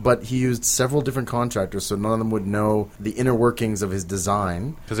hotel, but he used several different contractors, so none of them would know the inner workings of his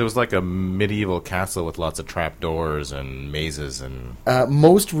design. Because it was like a medieval castle with lots of trapdoors and mazes and...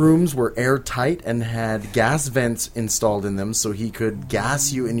 Most rooms were airtight and had gas vents installed in them, so he could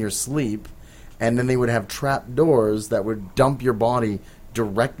gas you in your sleep, and then they would have trap doors that would dump your body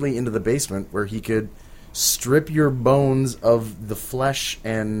directly into the basement, where he could strip your bones of the flesh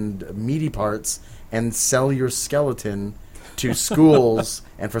and meaty parts and sell your skeleton to schools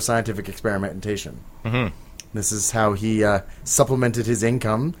and for scientific experimentation. Mm-hmm. This is how he supplemented his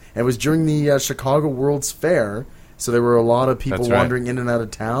income. And it was during the Chicago World's Fair, so there were a lot of people That's right. wandering in and out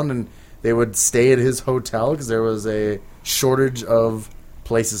of town, and they would stay at his hotel because there was a shortage of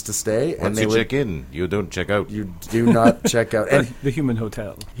places to stay. Once and you check in, you don't check out. You do not check out. And The Human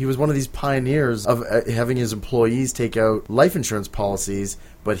Hotel. he was one of these pioneers of having his employees take out life insurance policies,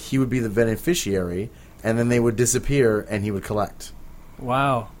 but he would be the beneficiary, and then they would disappear, and he would collect.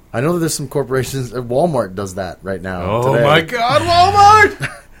 Wow. I know that there's some corporations. Walmart does that right now. Oh today. my God,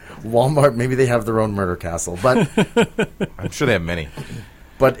 Walmart! Walmart, maybe they have their own murder castle, but I'm sure they have many.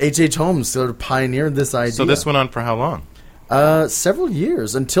 but H.H. Holmes sort of pioneered this idea. So this went on for how long? Several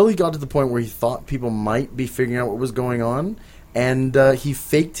years, until he got to the point where he thought people might be figuring out what was going on, and he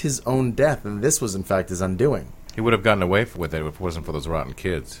faked his own death, and this was, in fact, his undoing. He would have gotten away with it if it wasn't for those rotten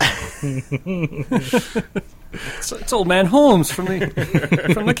kids. It's old man Holmes from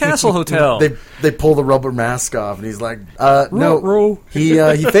the Castle Hotel. They pull the rubber mask off, and he's like, "No." Ruh-roh. He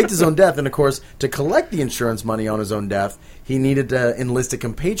faked his own death, and of course, to collect the insurance money on his own death, he needed to enlist a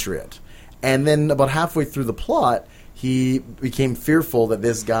compatriot. And then, about halfway through the plot, he became fearful that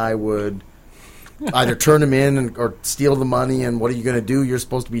this guy would either turn him in or steal the money, and what are you going to do? You're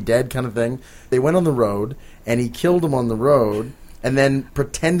supposed to be dead, kind of thing. They went on the road, and he killed him on the road, and then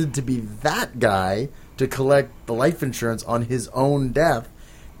pretended to be that guy to collect the life insurance on his own death.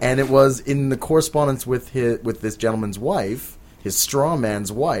 And it was in the correspondence with this gentleman's wife, his straw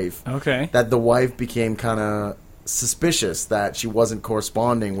man's wife, Okay. that the wife became kind of suspicious that she wasn't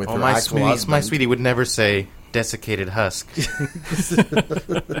corresponding with her actual husband. My sweetie would never say desiccated husk.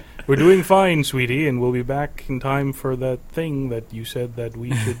 We're doing fine, sweetie, and we'll be back in time for that thing that you said that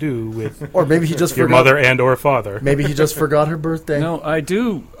we should do with Or maybe he just your forgot. mother and or father. Maybe he just forgot her birthday. No, I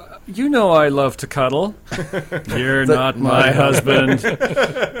do. You know I love to cuddle. You're not my husband.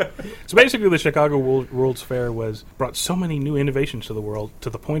 So basically, the Chicago World's Fair brought so many new innovations to the world to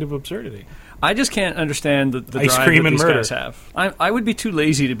the point of absurdity. I just can't understand the Ice drive cream that and these murder. guys have. I would be too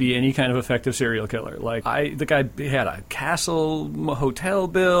lazy to be any kind of effective serial killer. Like the guy had a castle hotel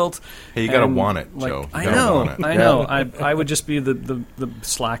built. Hey, you gotta and, want it, like, Joe. You I gotta know. want it. I know. I would just be the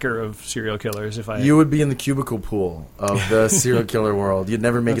slacker of serial killers if I. You would be in the cubicle pool of the serial killer world. You'd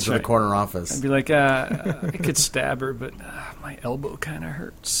never make That's it to right. the corner office. I'd be like, I could stab her, but my elbow kind of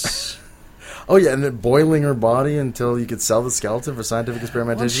hurts. Oh, yeah, and then boiling her body until you could sell the skeleton for scientific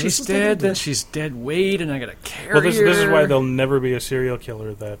experimentation. Well, she's dead, then she's dead weight, and I gotta carry Well, this is her. why there'll never be a serial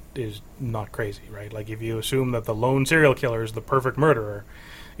killer that is not crazy, right? Like, if you assume that the lone serial killer is the perfect murderer,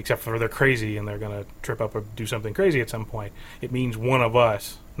 except for they're crazy and they're going to trip up or do something crazy at some point, it means one of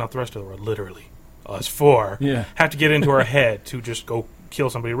us, not the rest of the world, literally, us four, have to get into our head to just go kill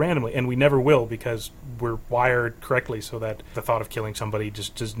somebody randomly. And we never will, because we're wired correctly so that the thought of killing somebody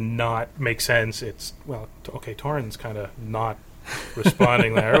just does not make sense. It's, well, okay, Torrin's kind of not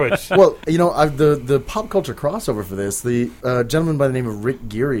responding there, which... Well, you know, the pop culture crossover for this, the gentleman by the name of Rick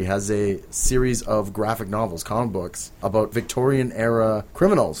Geary has a series of graphic novels, comic books, about Victorian-era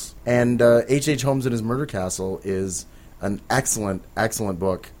criminals. And H.H. Holmes and His Murder Castle is an excellent, excellent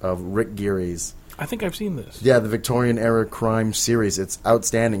book of Rick Geary's. I think I've seen this. Yeah, the Victorian-era crime series. It's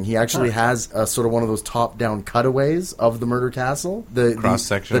outstanding. He actually has sort of one of those top-down cutaways of the murder castle. The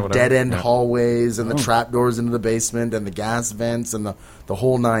cross-section, the dead-end hallways and the trapdoors into the basement and the gas vents and the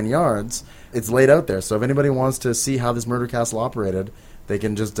whole 9 yards. It's laid out there. So if anybody wants to see how this murder castle operated, they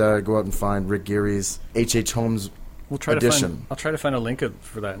can just go out and find Rick Geary's H.H. Holmes edition. I'll try to find a link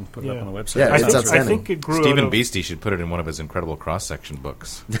for that and put it up on the website. Yeah, it's I outstanding. think it grew Stephen out of... Beastie should put it in one of his incredible cross-section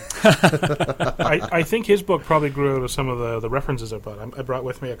books. I think his book probably grew out of some of the references I brought. I brought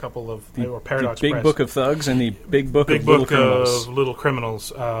with me a couple of Paradox the Big Press. Book of Thugs and the Big Book Big of Book Little Criminals. of Little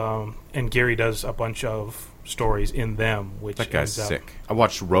Criminals. And Gary does a bunch of stories in them, which That guy's ends up- sick. I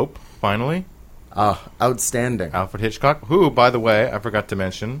watched Rope, finally. Outstanding. Alfred Hitchcock, who, by the way, I forgot to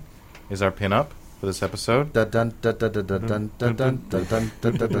mention, is our pinup for this episode.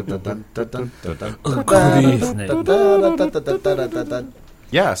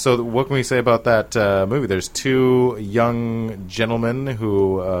 Yeah, so what can we say about that movie? There's two young gentlemen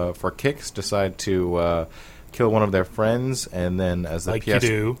who, for kicks, decide to kill one of their friends, and then as the Like you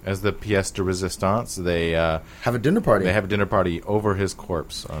do. as the pièce de résistance, they Have a dinner party. they have a dinner party over his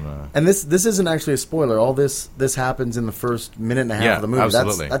corpse on a. And this isn't actually a spoiler. All this happens in the first minute and a half Yeah, of the movie.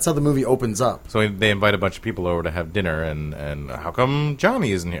 absolutely. That's how the movie opens up. So they invite a bunch of people over to have dinner, and how come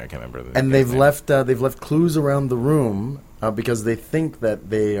Johnny isn't here? I can't remember. And they've left clues around the room because they think that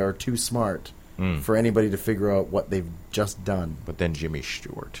they are too smart for anybody to figure out what they've just done. But then Jimmy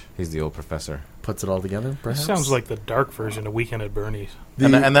Stewart, he's the old professor. Puts it all together, perhaps? Sounds like the dark version of Weekend at Bernie's.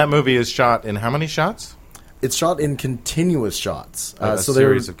 And that movie is shot in how many shots? It's shot in continuous shots. A so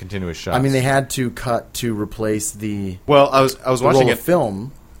series of continuous shots. I mean, they had to cut to replace the Well, I was watching roll it, of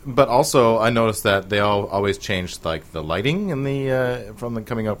film. but also I noticed that they always changed like the lighting in the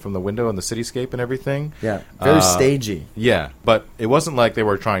coming up from the window and the cityscape and everything. Yeah, very stagey. Yeah, but it wasn't like they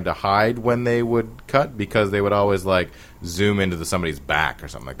were trying to hide when they would cut, because they would always like zoom into somebody's back or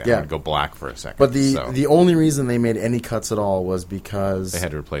something like that. Yeah. It would go black for a second. But So the only reason they made any cuts at all was because they had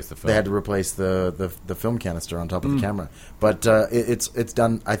to replace the film. they had to replace the film canister on top of the camera. But it's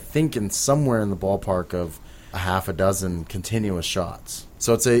done, I think, in somewhere in the ballpark of a half a dozen continuous shots.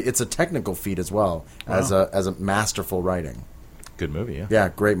 So it's a technical feat as well as a masterful writing. Good movie, yeah. Yeah,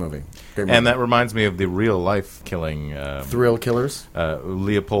 great movie. Great movie. And that reminds me of the real life killing Thrill Killers.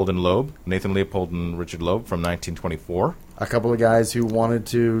 Leopold and Loeb, Nathan Leopold and Richard Loeb from 1924. A couple of guys who wanted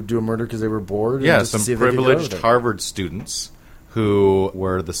to do a murder because they were bored. Yeah, and just to some see if they could get privileged out of it. Harvard students who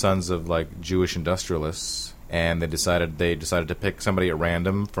were the sons of like Jewish industrialists, and they decided to pick somebody at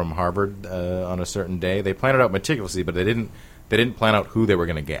random from Harvard on a certain day. They planned it out meticulously, but they didn't plan out who they were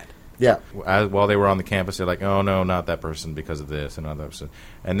going to get. Yeah. While they were on the campus, they're like, "Oh no, not that person because of this and not that person."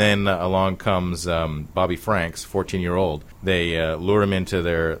 And then along comes Bobby Franks, 14-year-old. They lure him into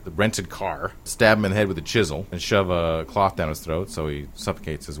their rented car, stab him in the head with a chisel, and shove a cloth down his throat so he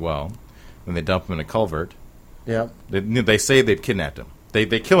suffocates as well. Then they dump him in a culvert. Yeah. They say they've kidnapped him. They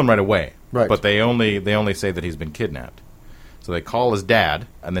kill him right away. Right. But they only say that he's been kidnapped. So they call his dad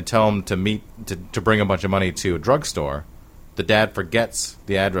and then tell him to bring a bunch of money to a drugstore. The dad forgets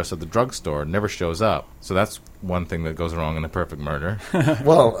the address of the drugstore, never shows up. So that's one thing that goes wrong in a perfect murder.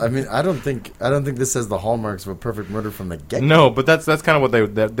 Well, I mean, I don't think this has the hallmarks of a perfect murder from the get-go. No, but that's kind of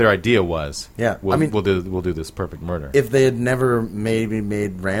what their idea was. Yeah, we'll, I mean, we'll do this perfect murder. If they had never maybe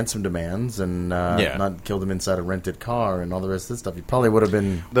made ransom demands and Yeah. not killed him inside a rented car and all the rest of this stuff, he probably would have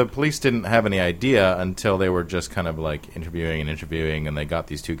been. The police didn't have any idea until they were just kind of like interviewing, and they got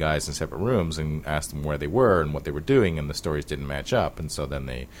these two guys in separate rooms and asked them where they were and what they were doing, and the stories didn't match up, and so then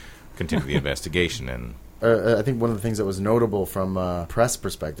they continued the investigation. And I think one of the things that was notable from a press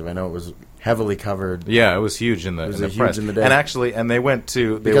perspective, I know it was heavily covered. yeah, it was huge in the, was in the huge press. in the day. And actually, they went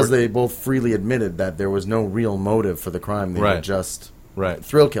to Because they both freely admitted that there was no real motive for the crime. They were Right. just right.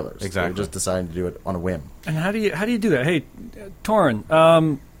 thrill killers. They Exactly. were just deciding to do it on a whim. And how do you do that? Hey,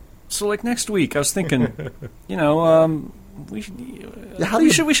 Torrin, So, like, next week, I was thinking, you know, we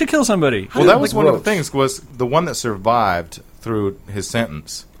should kill somebody. Well, that was one of the things, was the one that survived through his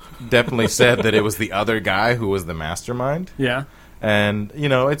sentence definitely said that it was the other guy who was the mastermind. Yeah. And, you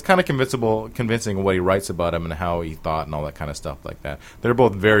know, it's kind of convincing what he writes about him and how he thought and all that kind of stuff like that. They're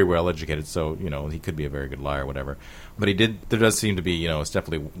both very well educated, so, you know, he could be a very good liar or whatever. But there does seem to be, you know, it's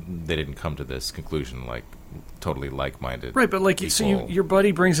definitely, they didn't come to this conclusion, like, totally like-minded. Right, but, like, people. so your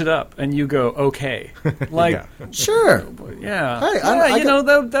buddy brings it up, and you go, okay. Like, Yeah. Sure. yeah. Hey, Yeah, you know,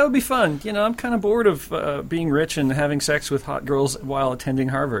 that would be fun. You know, I'm kind of bored of being rich and having sex with hot girls while attending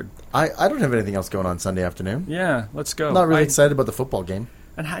Harvard. I don't have anything else going on Sunday afternoon. Yeah, let's go. I'm not really excited about the football game.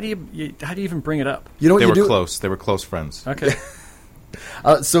 And how do you even bring it up? You know what They you were do? close. They were close friends. Okay.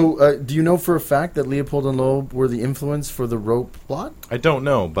 Do you know for a fact that Leopold and Loeb were the influence for the rope plot? I don't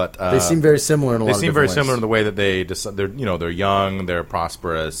know, but They seem very similar in a lot They of seem different very ways. similar in the way that they decide. They're young, they're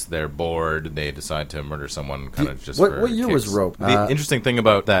prosperous, they're bored. They decide to murder someone kind of just. What for year kicks. was Rope? The interesting thing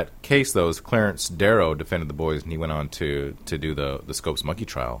about that case, though, is Clarence Darrow defended the boys, and he went on to do the Scopes Monkey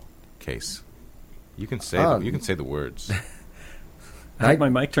trial case. You can say the words. I had my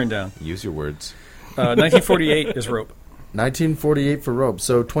mic turned down. Use your words. 1948 is Rope. 1948 for Rope.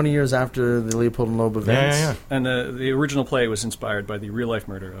 So 20 years after the Leopold and Loeb events. Yeah. And the original play was inspired by the real-life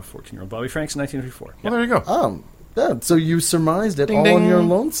murder of 14-year-old Bobby Franks in 1954. Well, there you go. Yeah, so you surmised it Ding, all ding. on your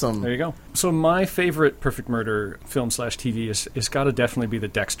lonesome. There you go. So my favorite perfect murder film/TV is got to definitely be the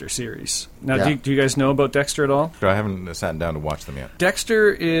Dexter series. Now, Yeah. do you guys know about Dexter at all? I haven't sat down to watch them yet.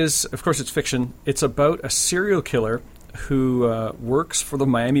 Dexter is, of course, it's fiction. It's about a serial killer who works for the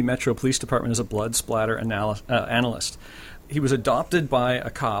Miami Metro Police Department as a blood splatter analyst. He was adopted by a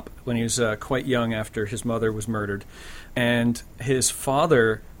cop when he was quite young after his mother was murdered. And his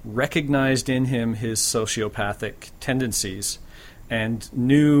father recognized in him his sociopathic tendencies and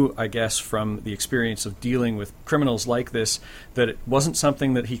knew, I guess, from the experience of dealing with criminals like this, that it wasn't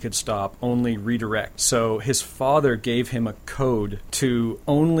something that he could stop, only redirect. So his father gave him a code to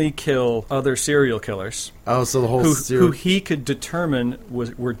only kill other serial killers Oh, so the whole who he could determine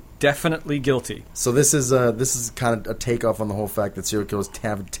were definitely guilty. So this is kind of a takeoff on the whole fact that serial killers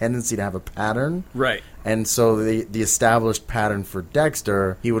have a tendency to have a pattern. Right. And so the established pattern for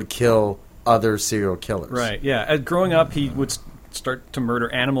Dexter, he would kill other serial killers. Right, yeah. Growing up, he would start to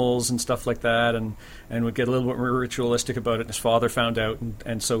murder animals and stuff like that, and would get a little bit more ritualistic about it. And his father found out,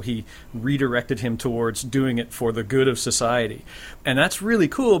 and so he redirected him towards doing it for the good of society. And that's really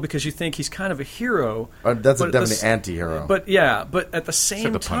cool because you think he's kind of a hero. That's but definitely anti-hero. But at the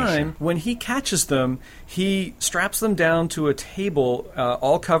same the time, Punisher. when he catches them, he straps them down to a table,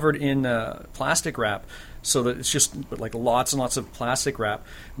 all covered in plastic wrap, so that it's just like lots and lots of plastic wrap,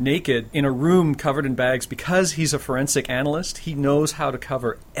 naked, in a room covered in bags. Because he's a forensic analyst, he knows how to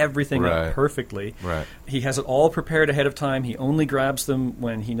cover everything up Right. perfectly. Right. He has it all prepared ahead of time. He only grabs them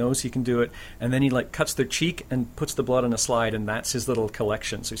when he knows he can do it, and then he cuts their cheek and puts the blood on a slide, and that's his little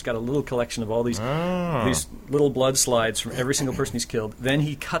collection. So he's got a little collection of all these little blood slides from every single person he's killed. Then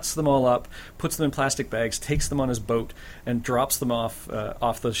he cuts them all up, puts them in plastic bags, takes them on his boat, and drops them off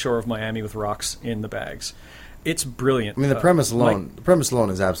the shore of Miami with rocks in the bags. It's brilliant. I mean, the premise alone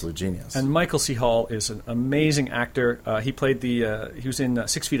is absolute genius. And Michael C. Hall is an amazing actor. He played he was in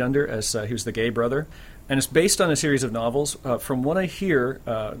 6 Feet Under as he was the gay brother. And it's based on a series of novels. From what I hear,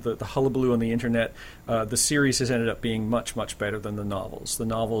 the hullabaloo on the internet, the series has ended up being much, much better than the novels. The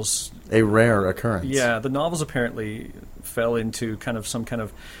novels... a rare occurrence. Yeah, the novels apparently fell into some kind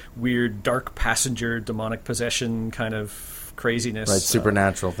of weird dark passenger, demonic possession kind of craziness. Right,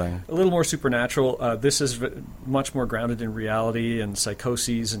 supernatural thing. A little more supernatural. This is much more grounded in reality and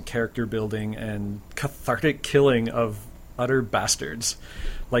psychoses and character building and cathartic killing of utter bastards.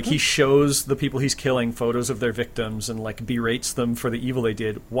 Like, he shows the people he's killing photos of their victims and berates them for the evil they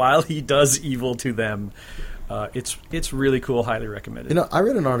did while he does evil to them. It's really cool. Highly recommended. You know, I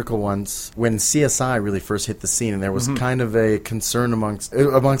read an article once when CSI really first hit the scene, and there was kind of a concern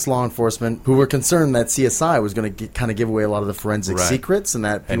amongst law enforcement who were concerned that CSI was going to kind of give away a lot of the forensic Right. secrets, and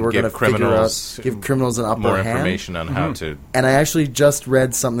that people were give going to figure out, give criminals criminals an upper more hand. information on how to. And I actually just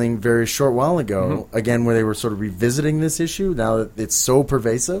read something very short while ago, again, where they were sort of revisiting this issue now that it's so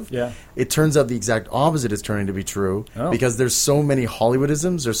pervasive. Yeah. It turns out the exact opposite is turning to be true because there's so many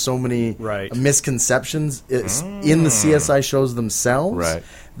Hollywoodisms, there's so many misconceptions in the CSI shows themselves Right.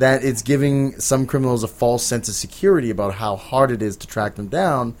 that it's giving some criminals a false sense of security about how hard it is to track them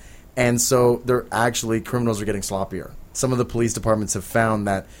down. And so criminals are getting sloppier. some of the police departments have found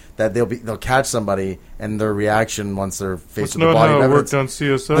that they'll catch somebody and their reaction once they're faced with the body of evidence. on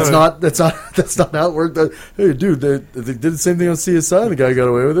CSI. That's not how it worked. Hey, dude, they did the same thing on CSI. And the guy got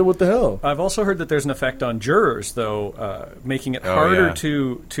away with it. What the hell? I've also heard that there's an effect on jurors, though, making it harder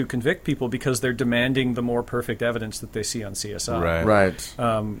to convict people because they're demanding the more perfect evidence that they see on CSI. Right.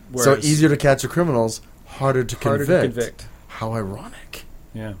 So easier to catch the criminals, harder to convict. How ironic.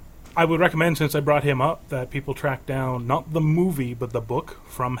 Yeah. I would recommend, since I brought him up, that people track down not the movie, but the book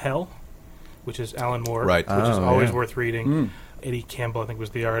From Hell, which is Alan Moore, Right. which is always worth reading. Eddie Campbell, I think, was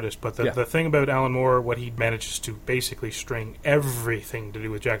the artist. But the thing about Alan Moore, what he manages to basically string everything to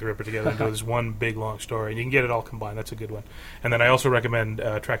do with Jack the Ripper together into this one big, long story. And you can get it all combined. That's a good one. And then I also recommend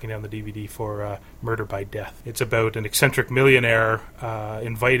tracking down the DVD for Murder by Death. It's about an eccentric millionaire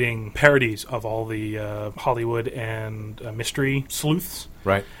inviting parodies of all the Hollywood and mystery sleuths.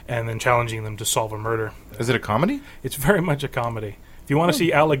 Right. And then challenging them to solve a murder. Is it a comedy? It's very much a comedy. If you want to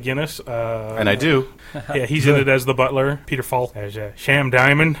see Alec Guinness... and I do. Yeah, he's in it as the butler. Peter Falk as Sham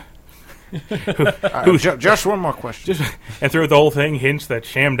Diamond. Just one more question. And throughout the whole thing, hints that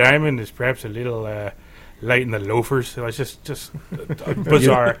Sham Diamond is perhaps a little light in the loafers. So it's just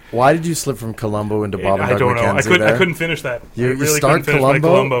bizarre. Why did you slip from Columbo into Bob and Doug I don't know. McKenzie I couldn't finish that. You really start couldn't finish my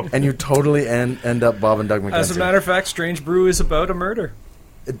Columbo, and you totally end up Bob and Doug McKenzie. As a matter of fact, Strange Brew is about a murder.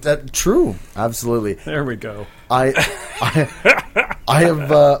 True, absolutely. There we go. I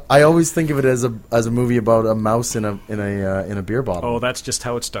always think of it as a movie about a mouse in a beer bottle. Oh, that's just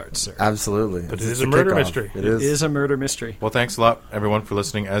how it starts, sir. Absolutely. But It's it is the a murder kickoff. mystery. It It is. is a murder mystery. Well, thanks a lot, everyone, for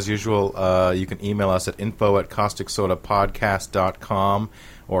listening. As usual, you can email us at info@causticsodapodcast.com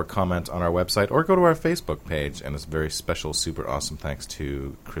or comment on our website or go to our Facebook page. And it's a very special, super awesome thanks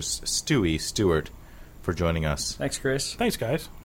to Chris Stewart for joining us. Thanks, Chris. Thanks, guys.